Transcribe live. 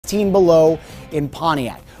16 below in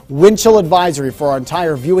Pontiac. Wind chill advisory for our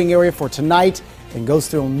entire viewing area for tonight and goes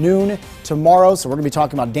through noon tomorrow. So we're going to be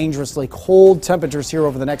talking about dangerously cold temperatures here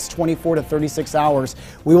over the next 24 to 36 hours.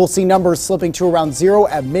 We will see numbers slipping to around zero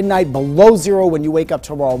at midnight, below zero when you wake up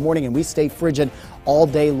tomorrow morning, and we stay frigid all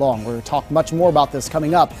day long. We're going to talk much more about this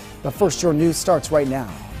coming up, but first your news starts right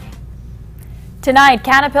now. Tonight,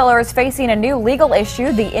 Caterpillar is facing a new legal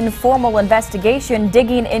issue, the informal investigation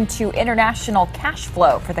digging into international cash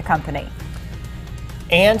flow for the company.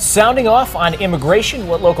 And sounding off on immigration,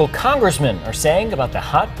 what local congressmen are saying about the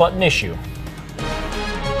hot button issue.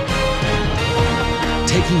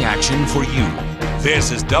 Taking action for you. This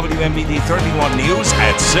is WMBD 31 News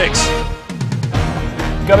at 6.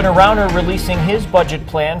 Governor Rauner releasing his budget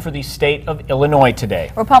plan for the state of Illinois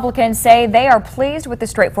today. Republicans say they are pleased with the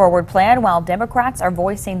straightforward plan, while Democrats are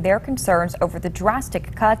voicing their concerns over the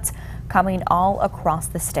drastic cuts coming all across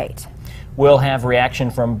the state. We'll have reaction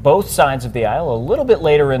from both sides of the aisle a little bit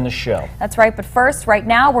later in the show. That's right, but first, right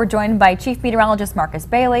now, we're joined by Chief Meteorologist Marcus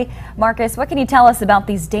Bailey. Marcus, what can you tell us about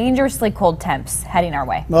these dangerously cold temps heading our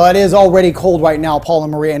way? Well, it is already cold right now, Paul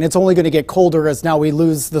and Maria, and it's only going to get colder as now we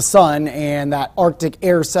lose the sun and that Arctic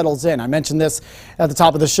air settles in. I mentioned this at the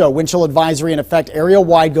top of the show. Wind chill advisory in effect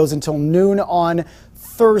area-wide goes until noon on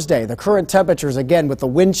Thursday. The current temperatures, again, with the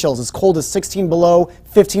wind chills, as cold as 16 below,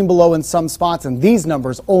 15 below in some spots, and these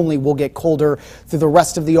numbers only will get colder through the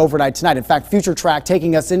rest of the overnight tonight. In fact, Future Track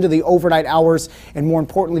taking us into the overnight hours and more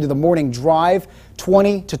importantly to the morning drive,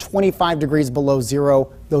 20 to 25 degrees below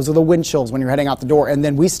zero. Those are the wind chills when you're heading out the door, and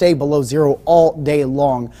then we stay below zero all day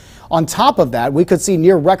long. On top of that, we could see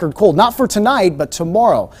near record cold, not for tonight, but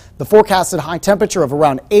tomorrow. The forecasted high temperature of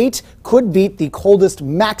around 8 could beat the coldest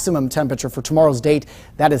maximum temperature for tomorrow's date.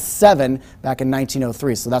 That is 7 back in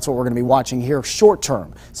 1903. So that's what we're going to be watching here short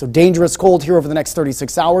term. So dangerous cold here over the next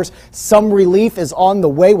 36 hours. Some relief is on the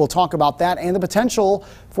way. We'll talk about that and the potential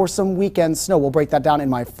for some weekend snow. We'll break that down in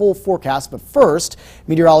my full forecast. But first,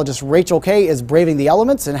 meteorologist Rachel Kay is braving the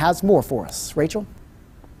elements and has more for us. Rachel?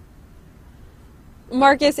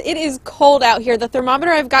 Marcus, it is cold out here. The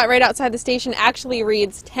thermometer I've got right outside the station actually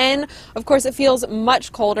reads 10. Of course, it feels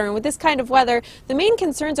much colder, and with this kind of weather, the main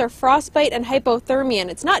concerns are frostbite and hypothermia. And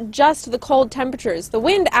it's not just the cold temperatures. The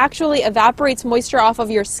wind actually evaporates moisture off of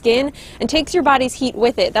your skin and takes your body's heat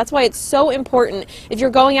with it. That's why it's so important, if you're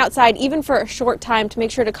going outside even for a short time, to make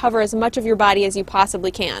sure to cover as much of your body as you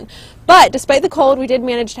possibly can. But despite the cold, we did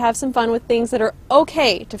manage to have some fun with things that are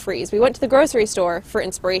okay to freeze. We went to the grocery store for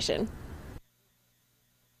inspiration.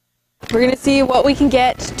 We're going to see what we can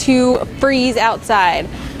get to freeze outside.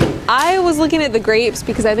 I was looking at the grapes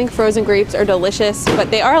because I think frozen grapes are delicious, but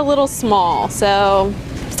they are a little small, so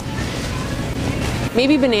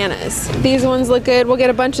maybe bananas. These ones look good. We'll get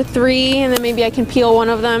a bunch of 3, and then maybe I can peel one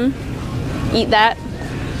of them, eat that.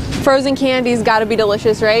 Frozen candy's got to be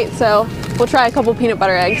delicious, right? So we'll try a couple peanut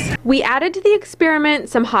butter eggs. We added to the experiment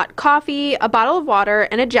some hot coffee, a bottle of water,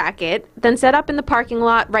 and a jacket, then set up in the parking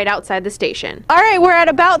lot right outside the station. All right, we're at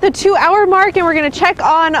about the 2-hour mark, and we're going to check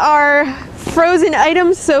on our frozen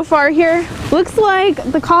items so far here. Looks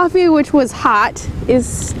like the coffee, which was hot,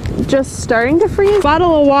 is just starting to freeze.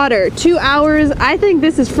 Bottle of water, 2 hours. I think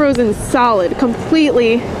this is frozen solid,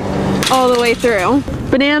 completely all the way through.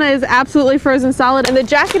 Banana is absolutely frozen solid, and the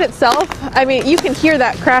jacket itself, I mean, you can hear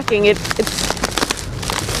that cracking. It's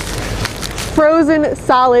frozen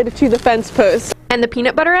solid to the fence post. And the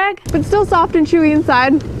peanut butter egg, but still soft and chewy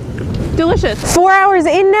inside. Delicious. 4 hours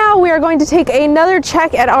in now, we are going to take another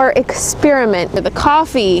check at our experiment. The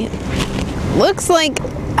coffee looks like,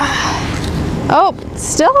 oh,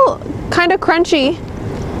 still kind of crunchy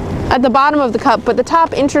at the bottom of the cup, but the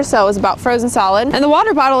top inch or so is about frozen solid. And the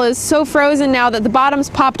water bottle is so frozen now that the bottom's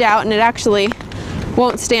popped out and it actually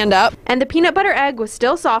won't stand up. And the peanut butter egg was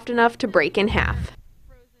still soft enough to break in half.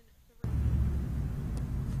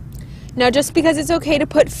 Now, just because it's okay to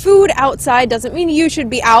put food outside doesn't mean you should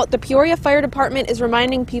be out. The Peoria Fire Department is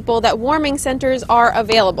reminding people that warming centers are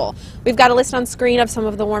available. We've got a list on screen of some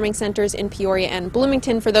of the warming centers in Peoria and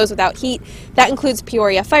Bloomington for those without heat. That includes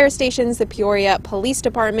Peoria Fire Stations, the Peoria Police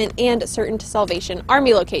Department, and certain Salvation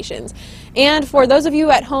Army locations. And for those of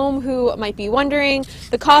you at home who might be wondering,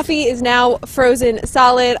 the coffee is now frozen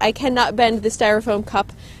solid. I cannot bend the styrofoam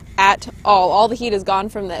cup at all. All the heat is gone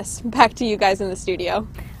from this. Back to you guys in the studio.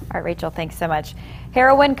 All right, Rachel, thanks so much.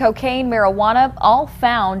 Heroin, cocaine, marijuana, all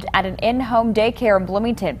found at an in-home daycare in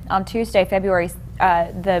Bloomington. On Tuesday, February,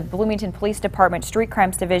 the Bloomington Police Department Street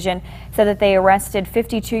Crimes Division said that they arrested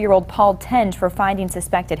 52-year-old Paul Tenge for finding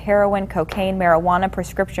suspected heroin, cocaine, marijuana,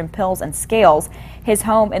 prescription pills, and scales. His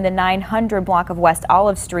home in the 900 block of West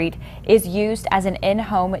Olive Street is used as an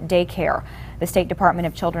in-home daycare. The State Department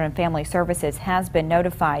of Children and Family Services has been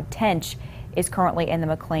notified. Tench is currently in the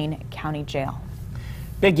McLean County Jail.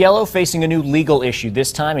 Big Yellow facing a new legal issue,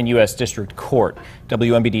 this time in U.S. District Court.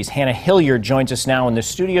 WMBD's Hannah Hilliard joins us now in the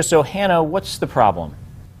studio. So, Hannah, what's the problem?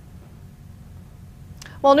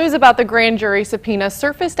 Well, news about the grand jury subpoena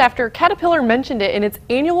surfaced after Caterpillar mentioned it in its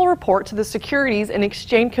annual report to the Securities and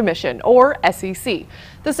Exchange Commission, or SEC.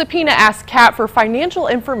 The subpoena asked CAT for financial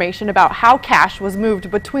information about how cash was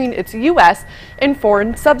moved between its U.S. and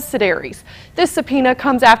foreign subsidiaries. This subpoena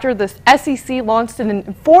comes after the SEC launched an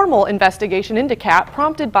informal investigation into CAT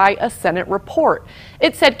prompted by a Senate report.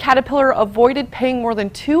 It said Caterpillar avoided paying more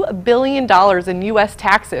than $2 billion in U.S.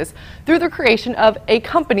 taxes through the creation of a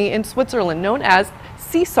company in Switzerland known as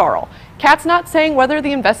CSARL. CAT's not saying whether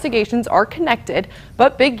the investigations are connected,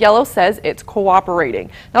 but Big Yellow says it's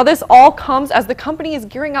cooperating. Now, this all comes as the company is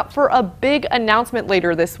gearing up for a big announcement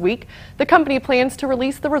later this week. The company plans to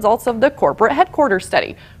release the results of the corporate headquarters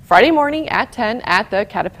study Friday morning at 10 at the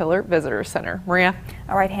Caterpillar Visitor Center. Maria?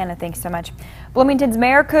 All right, Hannah, thanks so much. Bloomington's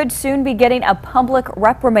mayor could soon be getting a public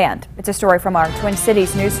reprimand. It's a story from our Twin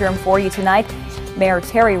Cities newsroom for you tonight. Mayor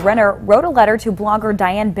Terry Renner wrote a letter to blogger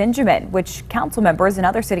Diane Benjamin, which council members and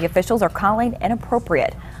other city officials are calling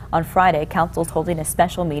inappropriate. On Friday, council's holding a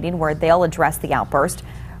special meeting where they'll address the outburst.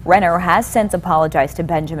 Renner has since apologized to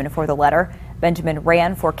Benjamin for the letter. Benjamin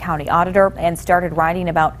ran for county auditor and started writing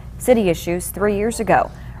about city issues 3 years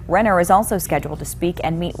ago. Renner is also scheduled to speak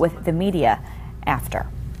and meet with the media after.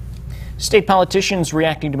 State politicians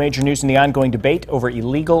reacting to major news in the ongoing debate over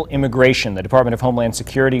illegal immigration. The Department of Homeland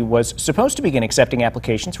Security was supposed to begin accepting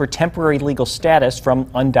applications for temporary legal status from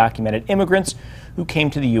undocumented immigrants who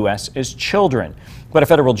came to the U.S. as children. But a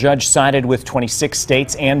federal judge sided with 26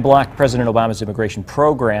 states and blocked President Obama's immigration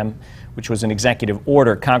program, which was an executive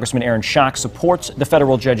order. Congressman Aaron Schock supports the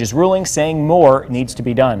federal judge's ruling, saying more needs to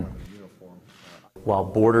be done. While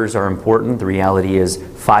borders are important, the reality is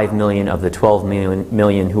 5 million of the 12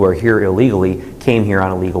 million who are here illegally came here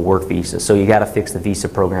on a legal work visa. So you got to fix the visa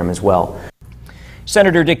program as well.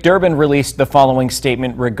 Senator Dick Durbin released the following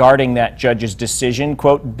statement regarding that judge's decision.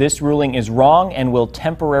 Quote, "This ruling is wrong and will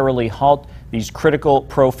temporarily halt these critical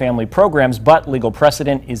pro-family programs, but legal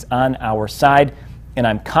precedent is on our side, and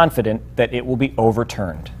I'm confident that it will be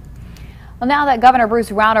overturned." Well, now that Governor Bruce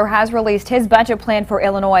Rauner has released his budget plan for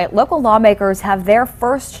Illinois, local lawmakers have their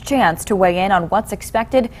first chance to weigh in on what's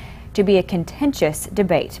expected to be a contentious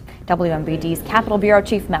debate. WMBD's Capitol Bureau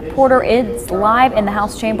Chief Matt Porter is live in the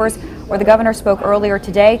House chambers where the governor spoke earlier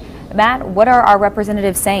today. Matt, what are our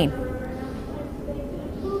representatives saying?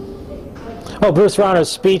 Well, Bruce Rauner's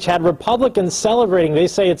speech had Republicans celebrating. They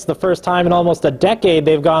say it's the first time in almost a decade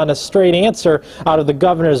they've gotten a straight answer out of the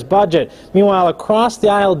governor's budget. Meanwhile, across the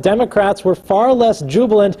aisle, Democrats were far less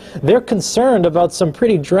jubilant. They're concerned about some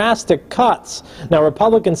pretty drastic cuts. Now,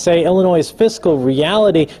 Republicans say Illinois' fiscal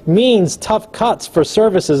reality means tough cuts for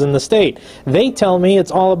services in the state. They tell me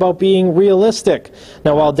it's all about being realistic.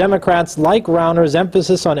 Now, while Democrats like Rauner's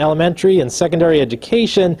emphasis on elementary and secondary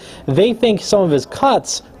education, they think some of his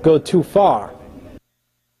cuts go too far.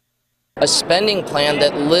 A spending plan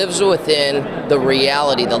that lives within the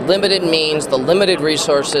reality, the limited means, the limited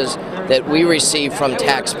resources that we receive from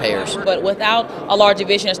taxpayers. But without a larger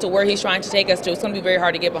vision as to where he's trying to take us to, it's going to be very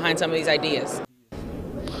hard to get behind some of these ideas.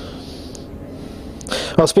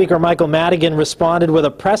 Well, Speaker Michael Madigan responded with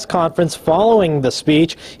a press conference following the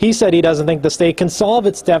speech. He said he doesn't think the state can solve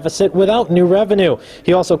its deficit without new revenue.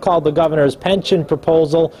 He also called the governor's pension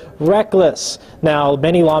proposal reckless. Now,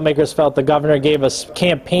 many lawmakers felt the governor gave a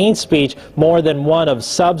campaign speech more than one of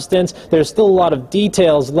substance. There's still a lot of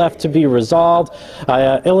details left to be resolved.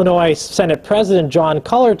 Illinois Senate President John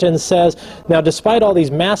Cullerton says, now, despite all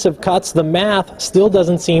these massive cuts, the math still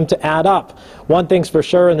doesn't seem to add up. One thing's for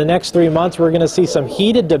sure, in the next 3 months, we're going to see some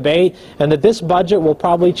heated debate, and that this budget will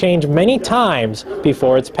probably change many times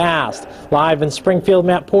before it's passed. Live in Springfield,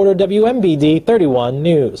 Matt Porter, WMBD 31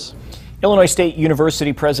 News. Illinois State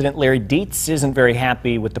University President Larry Dietz isn't very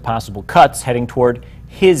happy with the possible cuts heading toward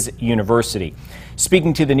his university.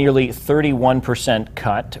 Speaking to the nearly 31%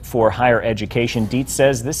 cut for higher education, Dietz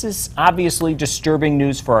says this is obviously disturbing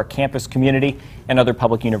news for our campus community and other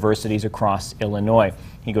public universities across Illinois.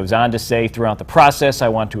 He goes on to say, throughout the process, I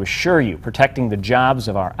want to assure you, protecting the jobs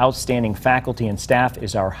of our outstanding faculty and staff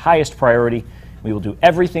is our highest priority. We will do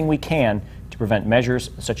everything we can to prevent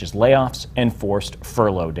measures such as layoffs and forced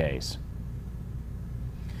furlough days.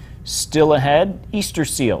 Still ahead, Easter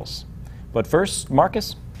seals. But first,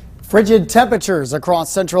 Marcus. Frigid temperatures across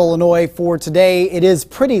central Illinois for today. It is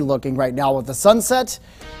pretty looking right now with the sunset.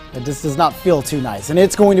 It just does not feel too nice. And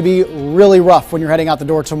it's going to be really rough when you're heading out the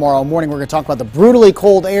door tomorrow morning. We're going to talk about the brutally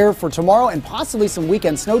cold air for tomorrow and possibly some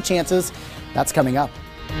weekend snow chances. That's coming up.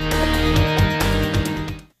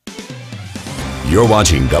 You're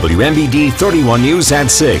watching WMBD 31 News at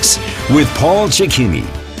 6 with Paul Cicchini,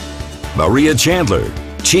 Maria Chandler,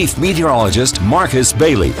 Chief Meteorologist Marcus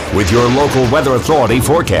Bailey with your local weather authority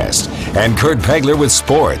forecast, and Kurt Pegler with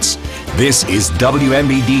sports. This is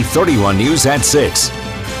WMBD 31 News at 6.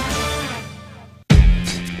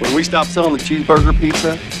 When we stopped selling the cheeseburger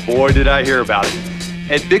pizza, boy did I hear about it.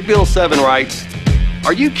 And Big Bill 7 writes,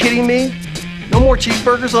 "Are you kidding me? No more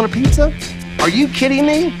cheeseburgers on a pizza? Are you kidding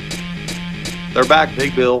me?" They're back,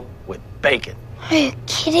 Big Bill, with bacon. Are you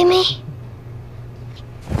kidding me?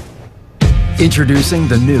 Introducing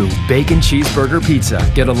the new Bacon Cheeseburger Pizza.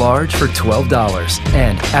 Get a large for $12.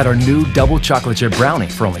 And add our new double chocolate chip brownie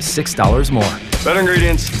for only $6 more. Better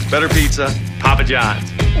ingredients, better pizza, Papa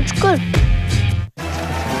John's. It's good.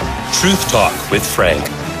 Truth Talk with Frank.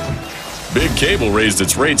 Big Cable raised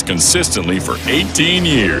its rates consistently for 18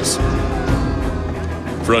 years.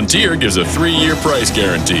 Frontier gives a 3-year price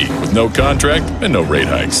guarantee with no contract and no rate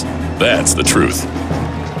hikes. That's the truth.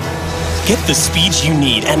 Get the speed you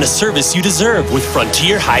need and the service you deserve with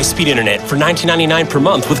Frontier High-Speed Internet for $19.99 per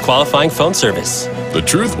month with qualifying phone service. The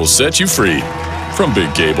truth will set you free from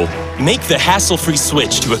Big Cable. Make the hassle-free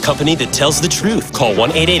switch to a company that tells the truth. Call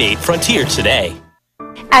 1-888-FRONTIER today.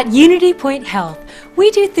 At Unity Point Health,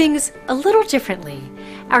 we do things a little differently.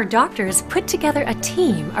 Our doctors put together a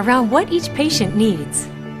team around what each patient needs.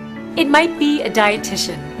 It might be a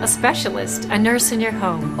dietitian, a specialist, a nurse in your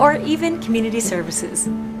home, or even community services.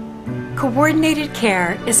 Coordinated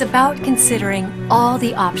care is about considering all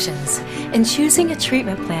the options and choosing a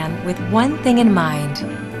treatment plan with one thing in mind: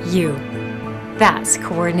 you. That's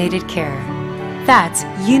coordinated care. That's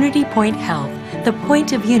Unity Point Health. The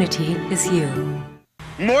point of unity is you.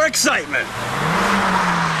 More excitement,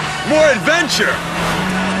 more adventure,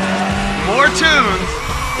 more tunes,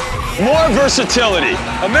 more versatility.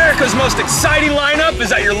 America's most exciting lineup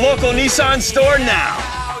is at your local Nissan store now.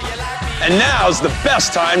 And now's the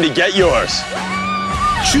best time to get yours.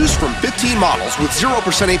 Choose from 15 models with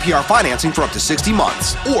 0% APR financing for up to 60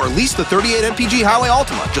 months. Or lease the 38 MPG Highway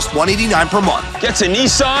Altima, just $189 per month. Get to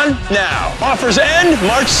Nissan now. Offers end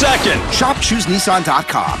March 2nd. Shop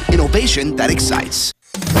ChooseNissan.com. Innovation that excites.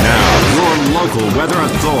 Now, your local weather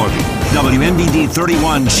authority, WMBD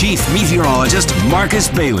 31 Chief Meteorologist Marcus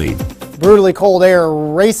Bailey. Brutally cold air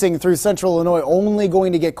racing through central Illinois, only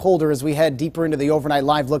going to get colder as we head deeper into the overnight.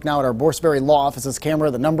 Live look now at our Borsberry Law Office's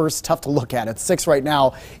camera. The numbers tough to look at. It's 6 right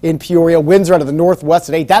now in Peoria. Winds are out of the northwest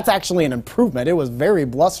at 8. That's actually an improvement. It was very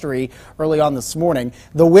blustery early on this morning.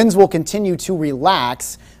 The winds will continue to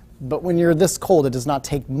relax, but when you're this cold, it does not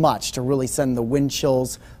take much to really send the wind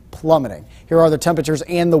chills plummeting. Here are the temperatures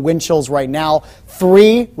and the wind chills right now.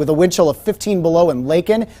 3 with a wind chill of 15 below in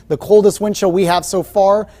Lakin. The coldest wind chill we have so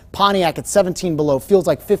far, Pontiac at 17 below. Feels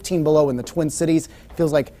like 15 below in the Twin Cities.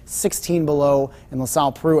 Feels like 16 below in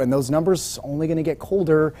LaSalle, Peru. And those numbers only going to get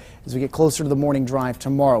colder as we get closer to the morning drive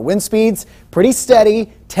tomorrow. Wind speeds pretty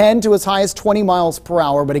steady, 10 to as high as 20 miles per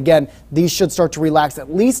hour. But again, these should start to relax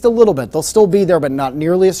at least a little bit. They'll still be there, but not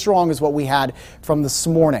nearly as strong as what we had from this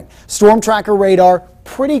morning. Storm tracker radar,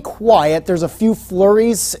 pretty quiet. There's a few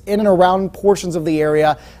flurries in and around portions of the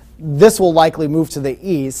area. This will likely move to the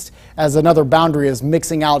east as another boundary is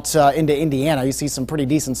mixing out into Indiana. You see some pretty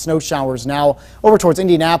decent snow showers now over towards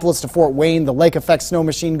Indianapolis to Fort Wayne, the lake effect snow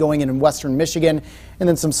machine going in western Michigan, and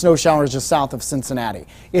then some snow showers just south of Cincinnati.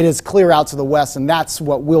 It is clear out to the west, and that's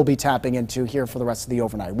what we'll be tapping into here for the rest of the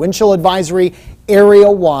overnight. Wind chill advisory area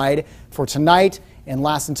wide for tonight and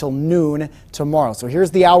last until noon tomorrow. So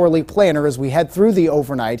here's the hourly planner as we head through the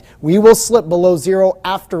overnight. We will slip below 0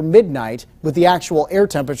 after midnight with the actual air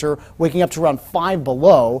temperature waking up to around 5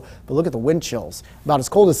 below. But look at the wind chills. About as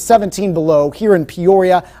cold as 17 below here in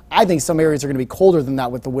Peoria. I think some areas are going to be colder than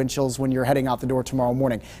that with the wind chills when you're heading out the door tomorrow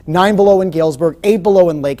morning. 9 below in Galesburg, 8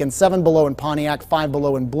 below in Lakin, 7 below in Pontiac, 5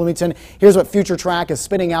 below in Bloomington. Here's what Future Track is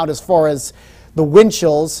spinning out as far as the wind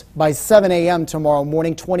chills by 7 a.m. tomorrow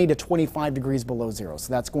morning, 20 to 25 degrees below 0.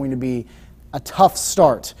 So that's going to be a tough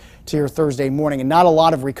start to your Thursday morning and not a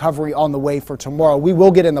lot of recovery on the way for tomorrow. We will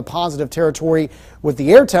get in the positive territory with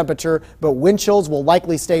the air temperature, but wind chills will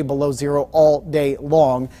likely stay below 0 all day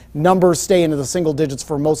long. Numbers stay into the single digits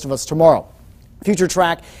for most of us tomorrow. Future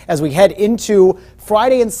track as we head into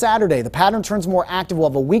Friday and Saturday. The pattern turns more active. We'll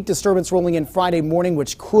have a weak disturbance rolling in Friday morning,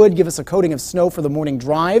 which could give us a coating of snow for the morning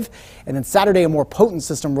drive. And then Saturday, a more potent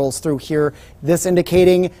system rolls through here, this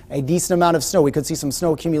indicating a decent amount of snow. We could see some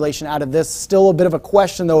snow accumulation out of this. Still a bit of a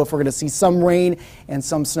question, though, if we're going to see some rain and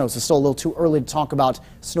some snow. So still a little too early to talk about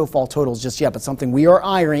snowfall totals just yet, but something we are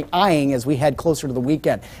eyeing as we head closer to the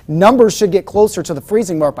weekend. Numbers should get closer to the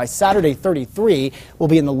freezing mark by Saturday. 33 will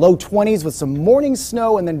be in the low 20s with some morning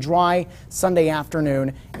snow and then dry Sunday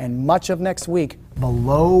afternoon, and much of next week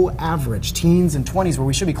below average, teens and 20s, where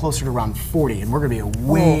we should be closer to around 40, and we're going to be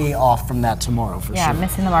way off from that tomorrow for sure. Yeah,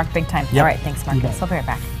 missing the mark big time. Yep. All right, thanks, Marcus. We'll be right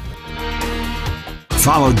back.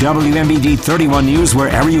 Follow WMBD 31 News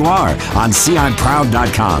wherever you are on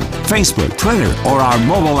CIproud.com, Facebook, Twitter, or our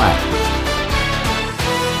mobile app.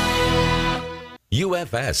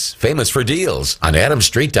 UFS, famous for deals on Adams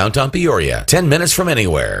Street, downtown Peoria. 10 minutes from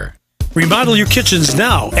anywhere. Remodel your kitchens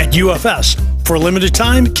now at UFS. For a limited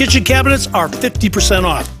time, kitchen cabinets are 50%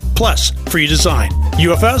 off, plus free design.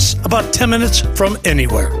 UFS, about 10 minutes from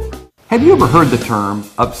anywhere. Have you ever heard the term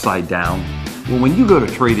upside down? Well, when you go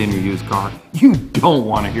to trade in your used car, you don't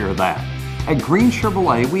want to hear that. At Green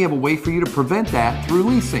Chevrolet, we have a way for you to prevent that through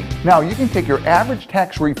leasing. Now, you can take your average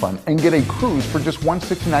tax refund and get a Cruze for just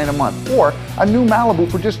 $169 a month, or a new Malibu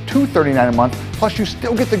for just $239 a month, plus you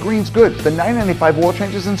still get the Green's goods, the $9.95 oil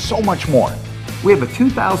changes, and so much more. We have a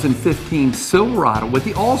 2015 Silverado with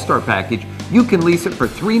the All-Star package. You can lease it for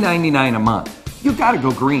 $399 a month. You gotta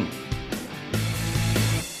go green.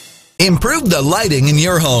 Improve the lighting in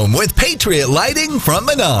your home with Patriot Lighting from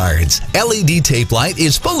Menards. LED tape light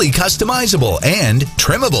is fully customizable and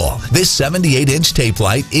trimmable. This 78-inch tape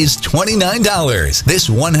light is $29. This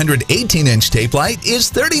 118-inch tape light is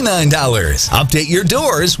 $39. Update your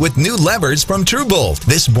doors with new levers from TrueBolt.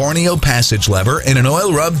 This Borneo Passage lever in an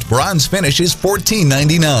oil-rubbed bronze finish is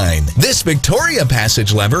 $14.99. This Victoria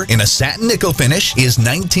Passage lever in a satin nickel finish is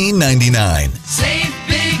 $19.99. Save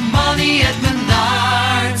big money at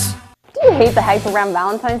Menards. Do you hate the hype around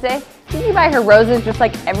Valentine's Day? Did you buy her roses just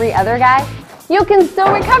like every other guy? You can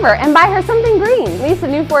still recover and buy her something green. Lease a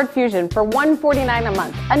new Ford Fusion for $149 a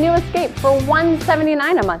month, a new Escape for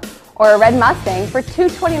 $179 a month, or a red Mustang for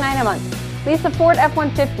 $229 a month. Lease a Ford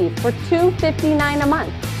F-150 for $259 a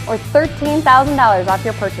month, or $13,000 off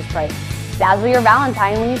your purchase price. Dazzle your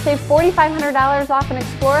Valentine when you save $4,500 off an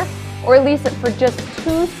Explorer, or lease it for just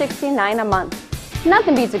 $269 a month.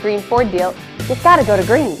 Nothing beats a green Ford deal. You've got to go to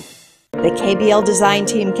green. The KBL design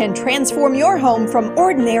team can transform your home from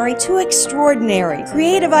ordinary to extraordinary.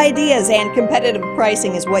 Creative ideas and competitive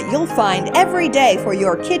pricing is what you'll find every day for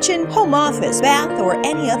your kitchen, home office, bath, or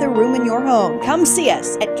any other room in your home. Come see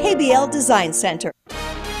us at KBL Design Center.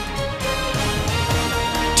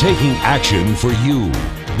 Taking action for you.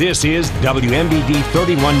 This is WMBD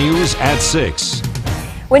 31 News at 6.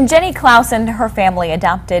 When Jenny Klaus and her family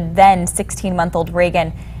adopted then 16-month-old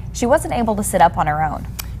Reagan, she wasn't able to sit up on her own.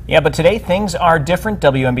 Yeah, but today things are different.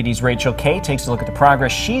 WMBD's Rachel Kay takes a look at the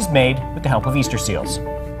progress she's made with the help of Easter seals.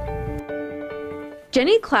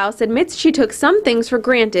 Jenny Klaus admits she took some things for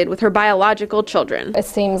granted with her biological children. It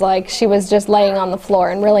seems like she was just laying on the floor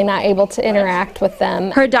and really not able to interact with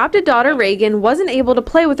them. Her adopted daughter Reagan wasn't able to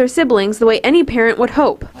play with her siblings the way any parent would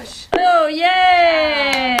hope. Oh,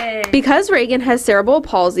 yay! Because Reagan has cerebral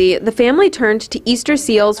palsy, the family turned to Easter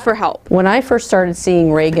seals for help. When I first started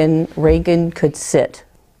seeing Reagan could sit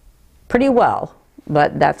pretty well,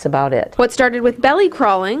 but that's about it. What started with belly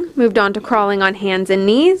crawling moved on to crawling on hands and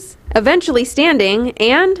knees, eventually standing,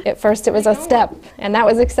 and at first it was a step, and that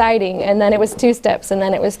was exciting, and then it was 2 steps, and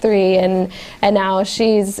then it was 3, and now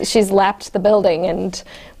she's lapped the building and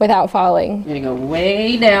without falling. You're gonna go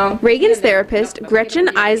way down. Reagan's therapist, Gretchen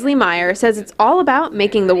Isley-Meyer, says it's all about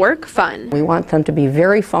making the work fun. We want them to be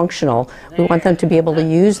very functional. We want them to be able to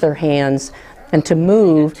use their hands and to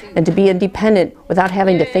move and to be independent without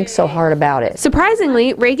having to think so hard about it.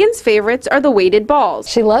 Surprisingly, Reagan's favorites are the weighted balls.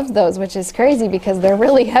 She loves those, which is crazy because they're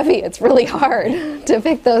really heavy. It's really hard to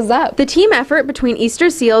pick those up. The team effort between Easter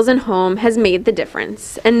seals and home has made the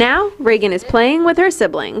difference. And now Reagan is playing with her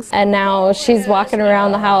siblings. And now she's walking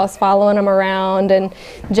around the house, following them around and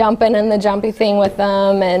jumping in the jumpy thing with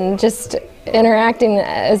them and just interacting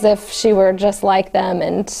as if she were just like them,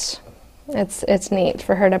 and it's neat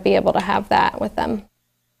for her to be able to have that with them.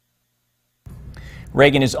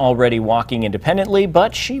 Reagan is already walking independently,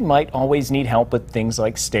 but she might always need help with things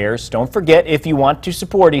like stairs. Don't forget, if you want to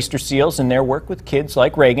support Easter Seals and their work with kids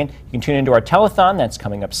like Reagan, you can tune into our telethon. That's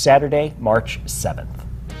coming up Saturday, March 7th.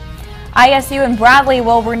 ISU and Bradley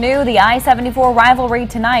will renew the I-74 rivalry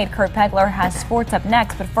tonight. Kurt Pegler has sports up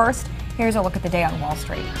next, but first, here's a look at the day on Wall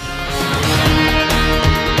Street.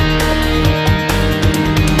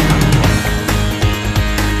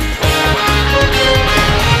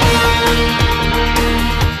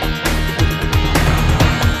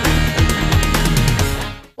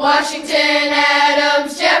 Washington,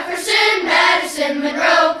 Adams, Jefferson, Madison,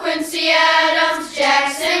 Monroe, Quincy Adams,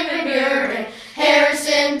 Jackson, Van Buren,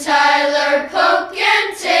 Harrison, Tyler, Polk,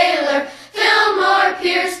 and Taylor, Fillmore,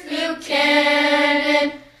 Pierce,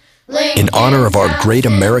 Buchanan, Lincoln. In honor of our great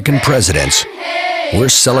American presidents, we're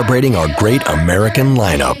celebrating our great American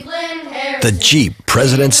lineup. The Jeep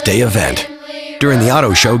President's Day event. During the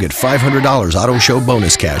auto show, get $500 auto show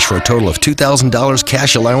bonus cash for a total of $2,000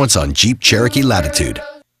 cash allowance on Jeep Cherokee Latitude.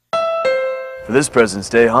 For this President's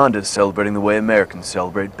Day, Honda is celebrating the way Americans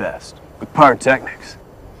celebrate best, with pyrotechnics.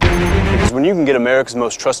 Because when you can get America's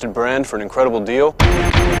most trusted brand for an incredible deal,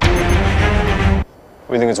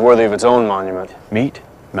 we think it's worthy of its own monument. Meet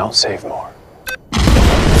Mount Save More.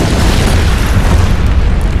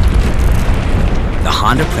 The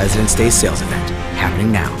Honda President's Day sales event,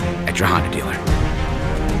 happening now at your Honda dealer.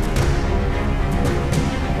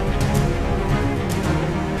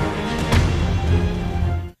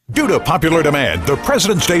 Due to popular demand, the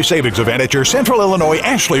President's Day Savings Event at your Central Illinois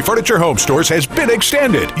Ashley Furniture Home Stores has been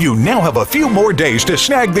extended. You now have a few more days to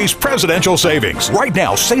snag these presidential savings. Right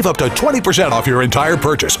now, save up to 20% off your entire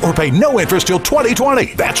purchase or pay no interest till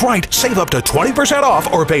 2020. That's right, save up to 20%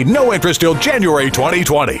 off or pay no interest till January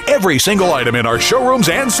 2020. Every single item in our showrooms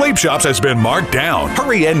and sleep shops has been marked down.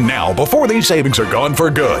 Hurry in now before these savings are gone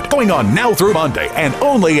for good. Going on now through Monday and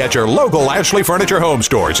only at your local Ashley Furniture Home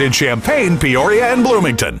Stores in Champaign, Peoria, and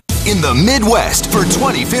Bloomington. In the Midwest for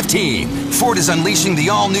 2015, Ford is unleashing the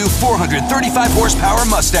all-new 435 horsepower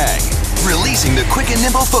Mustang. Releasing the quick and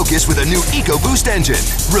nimble Focus with a new EcoBoost engine.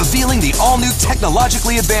 Revealing the all-new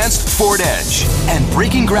technologically advanced Ford Edge. And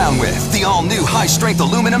breaking ground with the all-new high-strength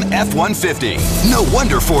aluminum F-150. No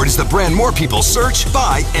wonder Ford is the brand more people search,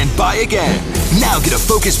 buy, and buy again. Now get a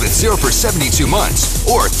Focus with 0 for 72 months.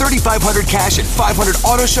 Or $3,500 cash and $500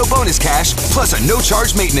 auto show bonus cash, plus a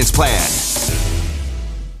no-charge maintenance plan.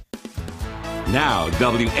 Now,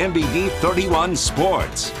 WMBD 31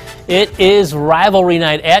 Sports. It is rivalry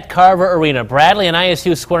night at Carver Arena. Bradley and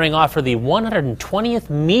ISU squaring off for the 120th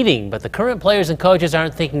meeting, but the current players and coaches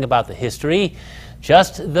aren't thinking about the history,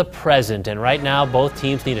 just the present. And right now, both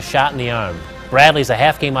teams need a shot in the arm. Bradley's a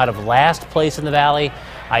half game out of last place in the Valley.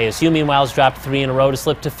 ISU, meanwhile, has dropped 3 in a row to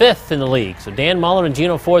slip to 5th in the league. So Dan Muller and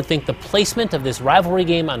Gino Ford think the placement of this rivalry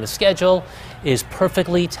game on the schedule is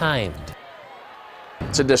perfectly timed.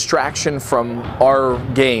 It's a distraction from our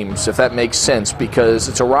games, if that makes sense, because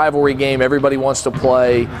it's a rivalry game. Everybody wants to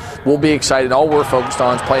play. We'll be excited. All we're focused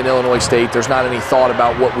on is playing Illinois State. There's not any thought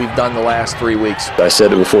about what we've done the last 3 weeks. I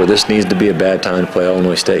said it before, this needs to be a bad time to play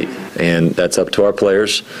Illinois State, and that's up to our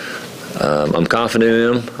players. I'm confident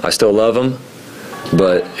in them. I still love them,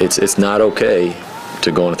 but it's not okay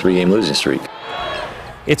to go on a 3-game losing streak.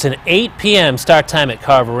 It's an 8 p.m. start time at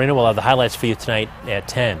Carver Arena. We'll have the highlights for you tonight at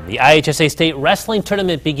 10. The IHSA State Wrestling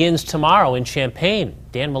Tournament begins tomorrow in Champaign.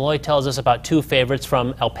 Dan Malloy tells us about 2 favorites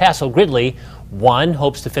from El Paso Gridley. One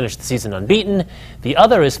hopes to finish the season unbeaten. The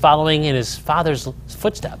other is following in his father's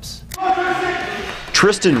footsteps.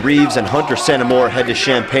 Tristan Reeves and Hunter Santamore head to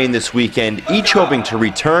Champaign this weekend, each hoping to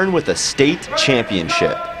return with a state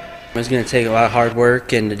championship. It's going to take a lot of hard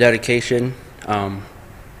work and dedication.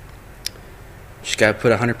 Just got to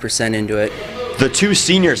put 100% into it. The 2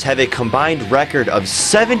 seniors have a combined record of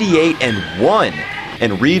 78-1,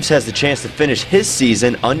 and Reeves has the chance to finish his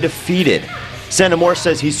season undefeated. Santamore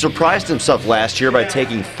says he surprised himself last year by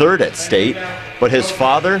taking 3rd at state, but his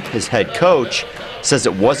father, his head coach, says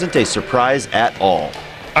it wasn't a surprise at all.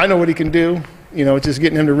 I know what he can do. You know, just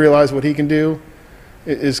getting him to realize what he can do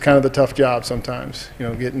is kind of the tough job sometimes. You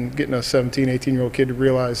know, getting a 17, 18-year-old kid to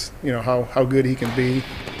realize, you know, how good he can be.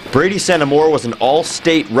 Brady Santamore was an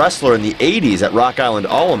all-state wrestler in the 80s at Rock Island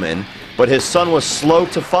Alleman, but his son was slow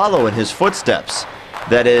to follow in his footsteps.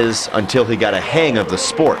 That is, until he got a hang of the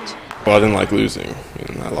sport. Well, I didn't like losing,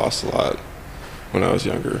 and I lost a lot when I was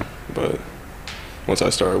younger, but once I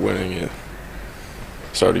started winning, it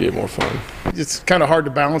started to get more fun. It's kind of hard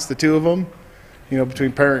to balance the 2 of them, you know,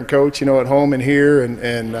 between parent and coach, you know, at home and here,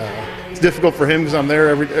 and it's difficult for him because I'm there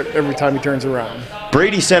every time he turns around.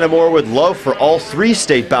 Brady Santamore would love for all 3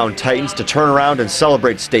 state-bound Titans to turn around and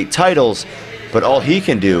celebrate state titles, but all he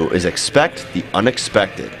can do is expect the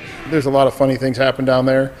unexpected. There's a lot of funny things happen down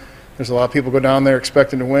there. There's a lot of people go down there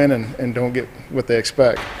expecting to win and don't get what they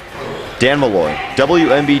expect. Dan Malloy,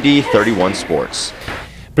 WMBD 31 Sports.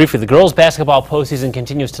 Briefly, the girls' basketball postseason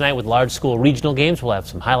continues tonight with large school regional games. We'll have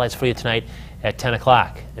some highlights for you tonight at 10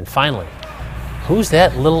 o'clock. And finally, Who's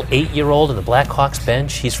that little 8-year-old in the Blackhawks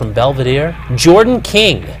bench? He's from Belvedere. Jordan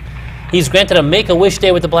King. He's granted a Make-A-Wish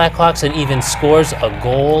Day with the Blackhawks and even scores a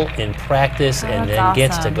goal in practice and then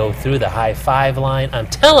gets to go through the high-five line. I'm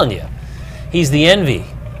telling you, he's the envy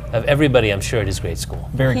of everybody, I'm sure, at his grade school.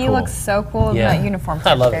 Very He cool. looks so cool in that uniform.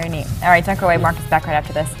 I love Very it. neat. All right, don't go away. Marcus back right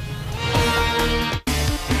after this.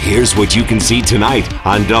 Here's what you can see tonight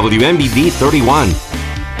on WMBD 31.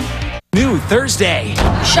 New Thursday.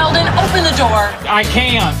 Sheldon, open the door. I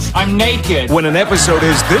can't. I'm naked. When an episode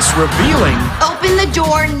is this revealing, Open the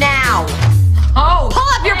door now. Oh. Pull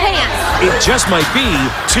up your pants. it just might be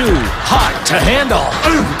too hot to handle.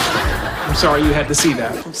 I'm sorry you had to see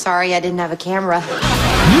that. I'm sorry I didn't have a camera.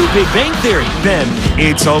 New Big Bang Theory. Then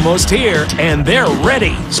it's almost here, and they're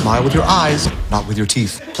ready. Smile with your eyes, not with your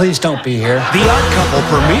teeth. Please don't be here. The Odd Couple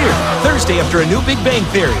premiere Thursday after a new Big Bang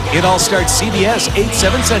Theory. It all starts CBS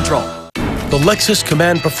 8/7 Central. The Lexus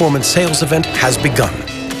Command Performance Sales Event has begun.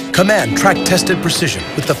 Command track-tested precision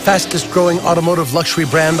with the fastest-growing automotive luxury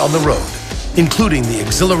brand on the road, including the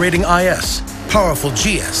exhilarating IS, powerful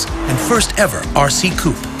GS, and first-ever RC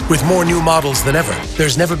Coupe. With more new models than ever,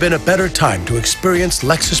 there's never been a better time to experience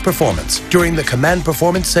Lexus performance during the Command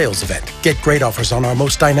Performance Sales Event. Get great offers on our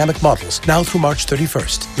most dynamic models now through March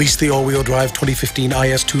 31st. Lease the all-wheel drive 2015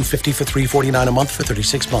 IS 250 for $349 a month for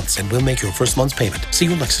 36 months, and we'll make your first month's payment. See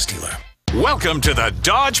your Lexus dealer. Welcome to the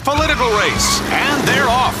Dodge political race, and they're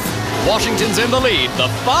off. Washington's in the lead, the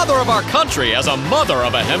father of our country as a mother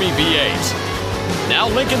of a Hemi V8. Now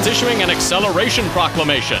Lincoln's issuing an acceleration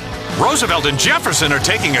proclamation. Roosevelt and Jefferson are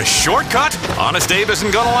taking a shortcut. Honest Abe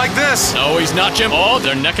isn't gonna like this. No, he's not, Jim. Oh,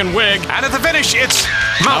 they're neck and wig. And at the finish, it's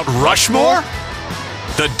Mount Rushmore?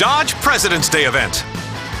 The Dodge President's Day event.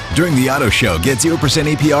 During the auto show, get 0%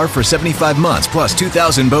 APR for 75 months plus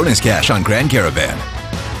 $2,000 bonus cash on Grand Caravan.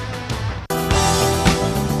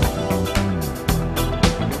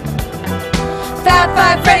 Fab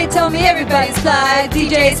Five Freddy told me everybody's fly.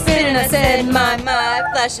 DJ spinning, I said, my,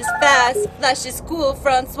 flash is fast, flash is cool,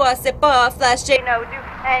 Francois, c'est pas, flash J, no, do,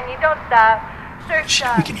 and you don't stop.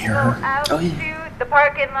 We can hear her. Oh, yeah. The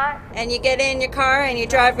parking lot, and you get in your car, and you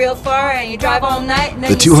drive real far, and you drive all night, and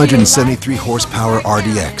then The 273 horsepower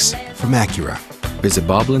RDX from Acura. Visit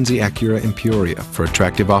Bob Lindsay Acura in Peoria for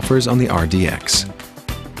attractive offers on the RDX.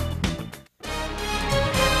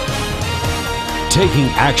 Taking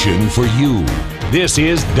action for you. This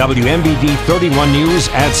is WMBD 31 News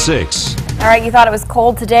at 6. All right, you thought it was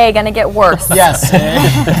cold today, gonna get worse. Yes.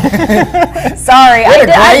 Sorry, What a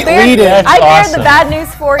great lead-in. I bared Awesome. the bad news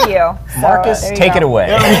for you. Marcus, take it away.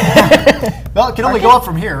 Well, it can only go up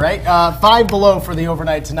from here, right? 5 below for the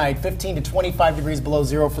overnight tonight, 15 to 25 degrees below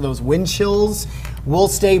zero for those wind chills. We'll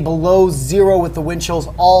stay below zero with the wind chills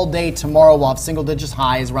all day tomorrow. We'll have single digits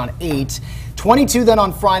highs around 8. 22 then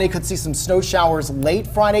on Friday, could see some snow showers late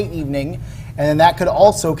Friday evening. And then that could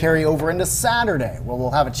also carry over into Saturday, where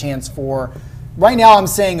we'll have a chance for, right now I'm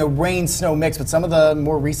saying a rain-snow mix, but some of the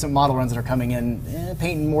more recent model runs that are coming in,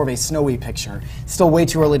 painting more of a snowy picture. Still way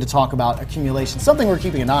too early to talk about accumulation. Something we're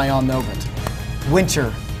keeping an eye on, though, but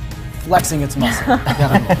winter flexing its muscle. All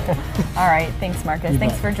right, thanks, Marcus.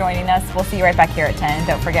 Thanks for joining us. We'll see you right back here at 10.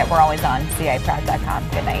 Don't forget, we're always on CIProud.com.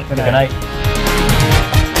 Good night. Good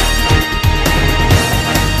night.